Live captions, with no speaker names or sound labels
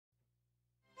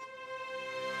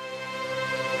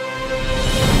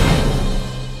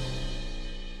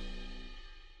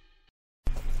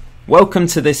Welcome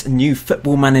to this new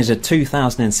Football Manager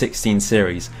 2016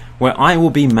 series where I will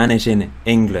be managing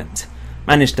England.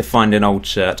 Managed to find an old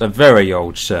shirt, a very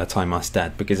old shirt I must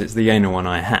add, because it's the only one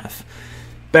I have,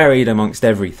 buried amongst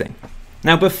everything.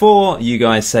 Now before you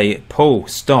guys say, Paul,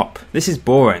 stop, this is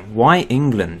boring, why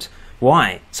England?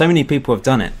 Why? So many people have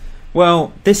done it.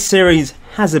 Well, this series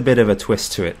has a bit of a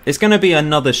twist to it. It's going to be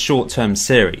another short-term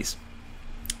series.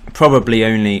 Probably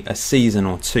only a season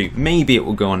or two. Maybe it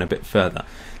will go on a bit further,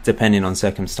 depending on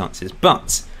circumstances.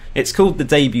 But it's called the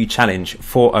Debut Challenge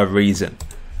for a reason.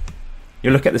 You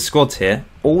look at the squad here.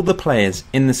 All the players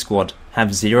in the squad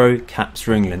have 0 caps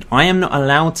for England. I am not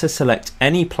allowed to select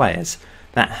any players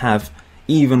that have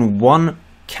even 1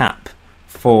 cap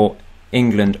for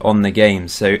England on the game.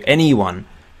 So anyone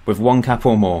with 1 cap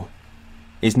or more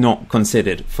is not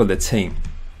considered for the team.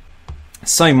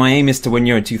 So my aim is to win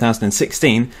Euro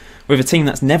 2016 with a team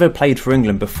that's never played for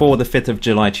England before the 5th of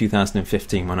July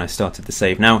 2015 when I started the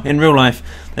save. Now in real life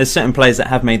there's certain players that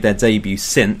have made their debut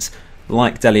since,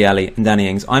 like Dele Alli and Danny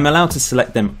Ings. I'm allowed to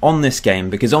select them on this game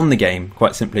because on the game,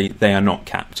 quite simply, they are not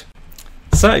capped.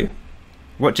 So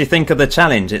what do you think of the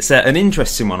challenge? It's an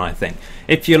interesting one, I think.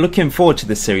 If you're looking forward to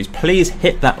this series, please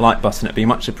hit that like button, it'd be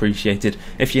much appreciated.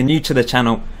 If you're new to the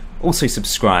channel, also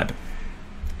subscribe.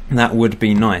 That would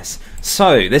be nice.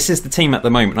 So this is the team at the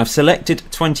moment. I've selected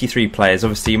 23 players.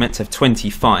 Obviously you meant to have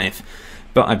 25,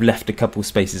 but I've left a couple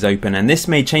spaces open, and this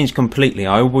may change completely.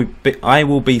 I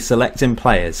will be selecting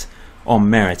players on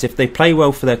merit. If they play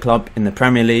well for their club in the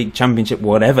Premier League, Championship,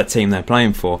 whatever team they're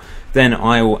playing for, then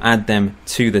I will add them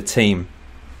to the team.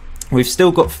 We've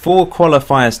still got 4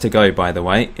 qualifiers to go, by the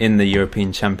way, in the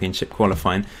European Championship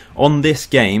qualifying. On this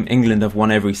game, England have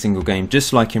won every single game,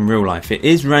 just like in real life. It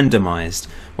is randomised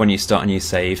when you start a new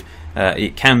save.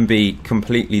 It can be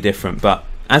completely different, but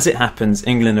as it happens,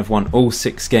 England have won all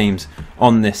 6 games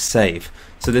on this save.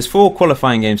 So there's 4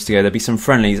 qualifying games to go. There'll be some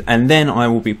friendlies, and then I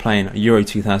will be playing Euro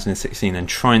 2016 and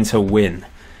trying to win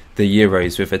the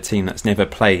Euros with a team that's never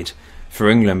played for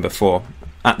England before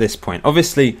at this point.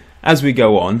 Obviously, as we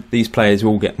go on, these players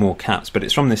will get more caps, but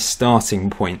it's from this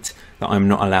starting point that I'm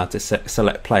not allowed to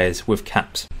select players with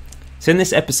caps. So in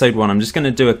this episode 1, I'm just going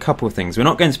to do a couple of things. We're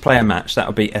not going to play a match, that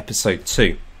will be episode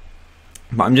 2.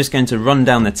 But I'm just going to run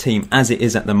down the team as it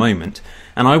is at the moment.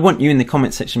 And I want you in the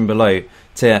comment section below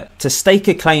to stake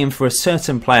a claim for a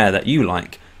certain player that you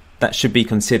like that should be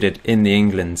considered in the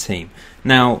England team.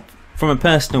 Now, from a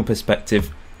personal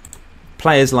perspective,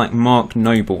 players like Mark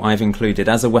Noble I've included.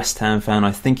 As a West Ham fan,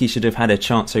 I think he should have had a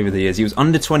chance over the years. He was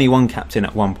under 21 captain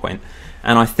at one point,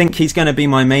 and I think he's going to be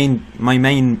my main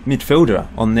midfielder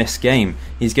on this game.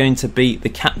 He's going to be the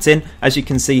captain. As you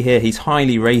can see here, he's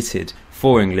highly rated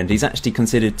for England. He's actually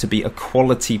considered to be a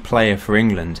quality player for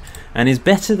England, and is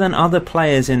better than other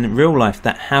players in real life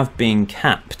that have been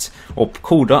capped or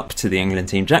called up to the England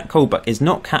team. Jack Colback is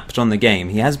not capped on the game.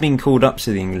 He has been called up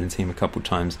to the England team a couple of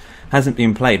times, hasn't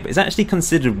been played, but is actually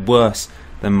considered worse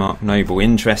than Mark Noble,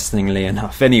 interestingly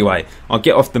enough. Anyway, I'll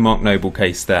get off the Mark Noble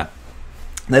case there.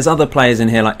 There's other players in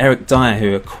here like Eric Dyer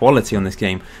who are quality on this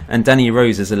game, and Danny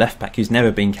Rose as a left back who's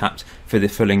never been capped for the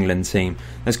full England team.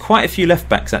 There's quite a few left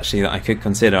backs actually that I could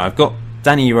consider. I've got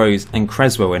Danny Rose and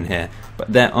Creswell in here,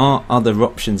 but there are other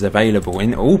options available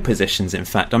in all positions. In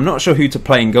fact, I'm not sure who to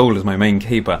play in goal as my main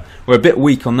keeper. We're a bit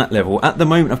weak on that level. At the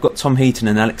moment I've got Tom Heaton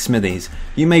and Alex Smithies.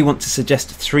 You may want to suggest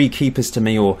 3 keepers to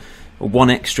me, or 1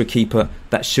 extra keeper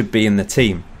that should be in the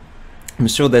team. I'm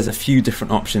sure there's a few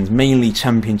different options, mainly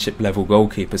Championship level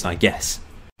goalkeepers, I guess.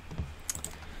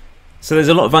 So there's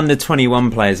a lot of under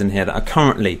 21 players in here that are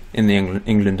currently in the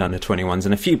England under 21s,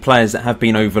 and a few players that have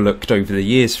been overlooked over the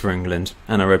years for England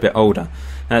and are a bit older.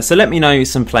 So let me know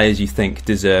some players you think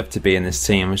deserve to be in this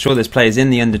team. I'm sure there's players in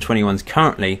the under 21s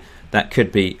currently that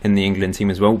could be in the England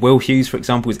team as well. Will Hughes, for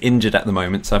example, is injured at the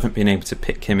moment, so I haven't been able to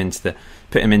put him into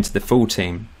the full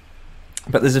team.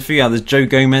 But there's a few others. Joe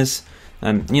Gomez.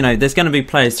 You know, there's going to be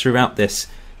players throughout this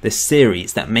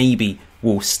series that maybe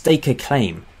will stake a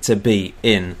claim to be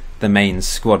in the main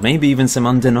squad. Maybe even some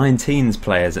under-19s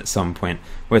players at some point.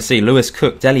 We'll see. Lewis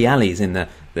Cook, Dele Alli's in the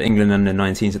England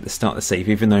under-19s at the start of the save,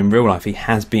 even though in real life he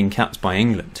has been capped by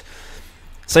England.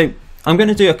 So I'm going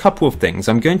to do a couple of things.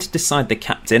 I'm going to decide the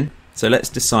captain. So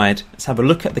let's have a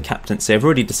look at the captaincy. I've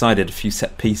already decided a few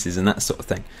set pieces and that sort of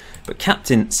thing. But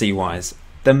captaincy-wise,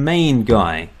 the main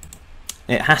guy,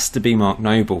 it has to be Mark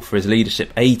Noble for his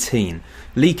leadership. 18.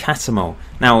 Lee Cattermole.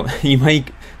 Now, you may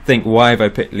think, why have I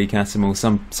picked Lee Cattermole?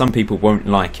 Some people won't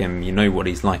like him. You know what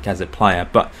he's like as a player.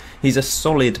 But he's a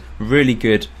solid, really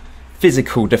good,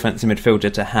 physical defensive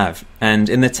midfielder to have. And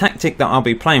in the tactic that I'll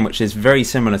be playing, which is very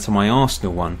similar to my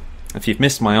Arsenal one, If you've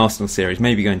missed my Arsenal series,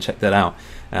 maybe go and check that out.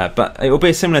 But it will be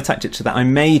a similar tactic to that. I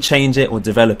may change it or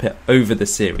develop it over the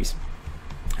series.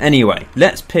 Anyway,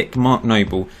 let's pick Mark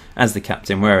Noble as the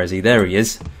captain. Where is he? There he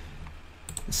is.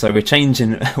 So we're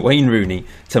changing Wayne Rooney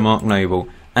to Mark Noble.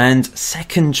 And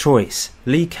second choice,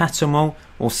 Lee Cattermole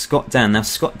or Scott Dann. Now,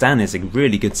 Scott Dann is a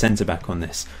really good centre-back on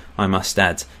this, I must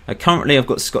add. Currently, I've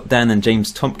got Scott Dann and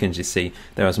James Tompkins, you see,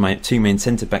 there as my two main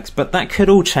centre-backs. But that could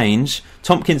all change.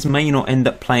 Tompkins may not end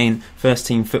up playing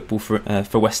first-team football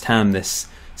for West Ham this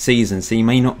season, so he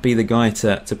may not be the guy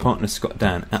to partner Scott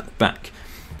Dann at the back.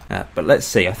 But let's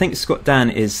see. I think Scott Dann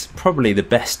is probably the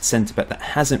best centre-back that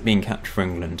hasn't been capped for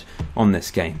England on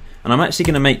this game. And I'm actually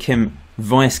going to make him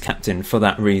vice-captain for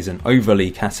that reason, over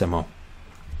Lee Cattermole.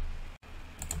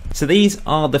 So these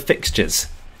are the fixtures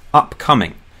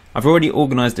upcoming. I've already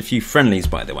organised a few friendlies,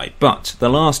 by the way, but the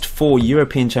last 4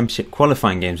 European Championship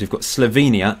qualifying games, we've got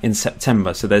Slovenia in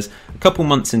September, so there's a couple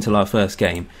months until our first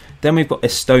game. Then we've got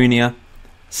Estonia,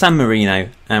 San Marino,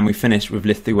 and we finish with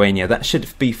Lithuania. That should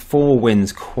be 4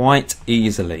 wins quite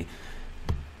easily.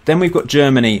 Then we've got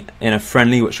Germany in a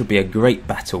friendly, which will be a great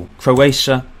battle.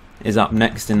 Croatia is up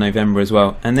next in November as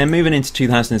well. And then moving into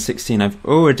 2016, I've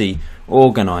already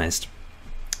organised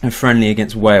a friendly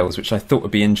against Wales, which I thought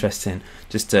would be interesting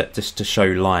just to show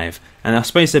live. And I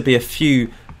suppose there'll be a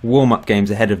few warm-up games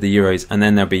ahead of the Euros, and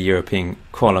then there'll be European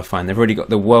qualifying. They've already got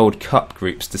the World Cup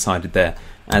groups decided there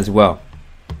as well.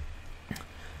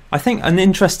 I think an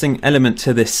interesting element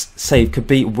to this save could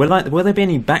be, will there be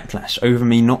any backlash over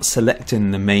me not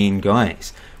selecting the main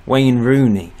guys? Wayne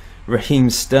Rooney, Raheem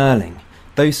Sterling,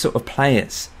 those sort of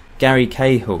players, Gary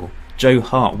Cahill, Joe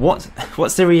Hart.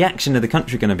 What's the reaction of the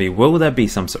country going to be? Will there be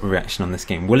some sort of reaction on this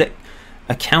game? Will it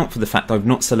account for the fact that I've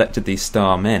not selected these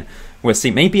star men? We'll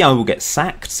see. Maybe I will get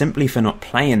sacked simply for not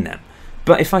playing them.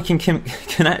 But if I can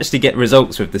actually get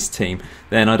results with this team,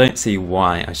 then I don't see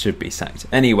why I should be sacked.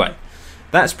 Anyway,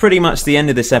 that's pretty much the end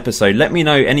of this episode. Let me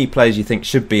know any players you think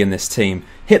should be in this team.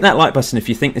 Hit that like button if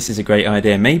you think this is a great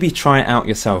idea. Maybe try it out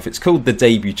yourself. It's called the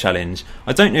Debut Challenge.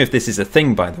 I don't know if this is a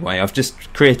thing, by the way. I've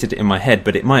just created it in my head,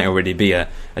 but it might already be a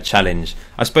challenge.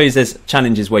 I suppose there's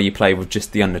challenges where you play with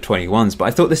just the under-21s, but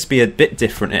I thought this would be a bit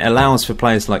different. It allows for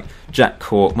players like Jack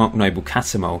Cork, Mark Noble,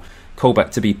 Cattermole,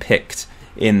 Colback to be picked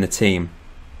in the team.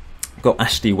 Got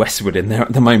Ashley Westwood in there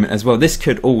at the moment as well. This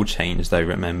could all change though,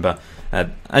 remember.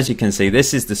 As you can see,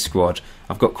 this is the squad.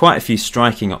 I've got quite a few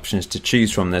striking options to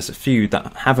choose from. There's a few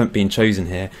that haven't been chosen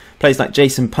here. Players like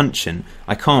Jason Punchin,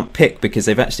 I can't pick because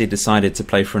they've actually decided to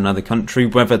play for another country,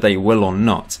 whether they will or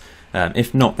not.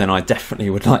 If not, then I definitely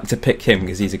would like to pick him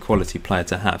because he's a quality player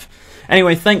to have.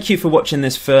 Anyway, thank you for watching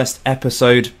this first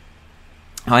episode.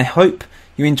 I hope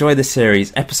you enjoy the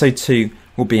series. Episode 2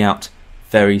 will be out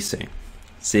very soon.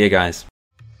 See you guys.